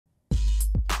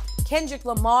Kendrick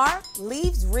Lamar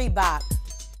leaves Reebok.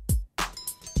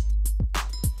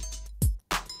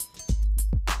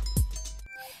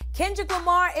 Kendrick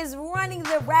Lamar is running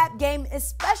the rap game,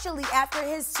 especially after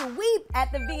his sweep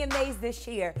at the VMAs this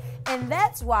year. And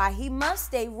that's why he must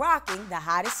stay rocking the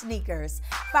hottest sneakers.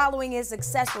 Following his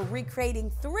successful recreating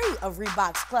 3 of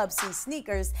Reebok's Club C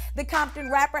sneakers, the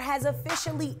Compton rapper has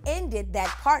officially ended that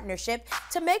partnership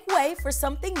to make way for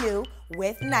something new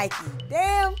with Nike.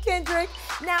 Damn, Kendrick.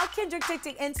 Now, Kendrick took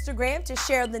to Instagram to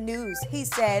share the news. He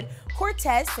said,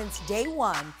 "Cortez since day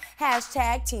one.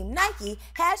 Hashtag Team Nike,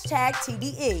 hashtag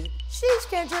TDE. Sheesh,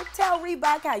 Kendrick, tell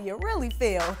Reebok how you really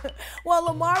feel." Well,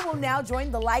 Lamar will now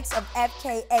join the likes of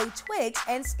FKA Twigs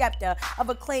and Skepta of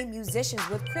acclaimed musicians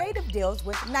with creative deals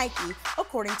with Nike,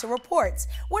 according to reports.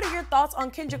 What are your thoughts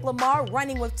on Kendrick Lamar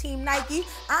running with Team Nike?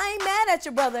 I ain't mad at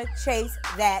your brother. Chase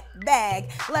that bag.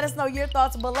 Let us know your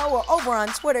thoughts below or over on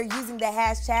Twitter using the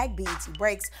hashtag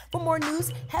BETBreaks. For more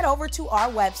news, head over to our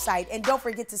website. And don't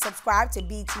forget to subscribe to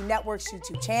BET Network's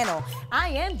YouTube channel. I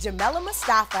am Jamela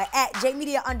Mustafa at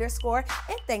JMedia_,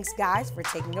 and thanks guys for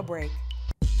taking a break.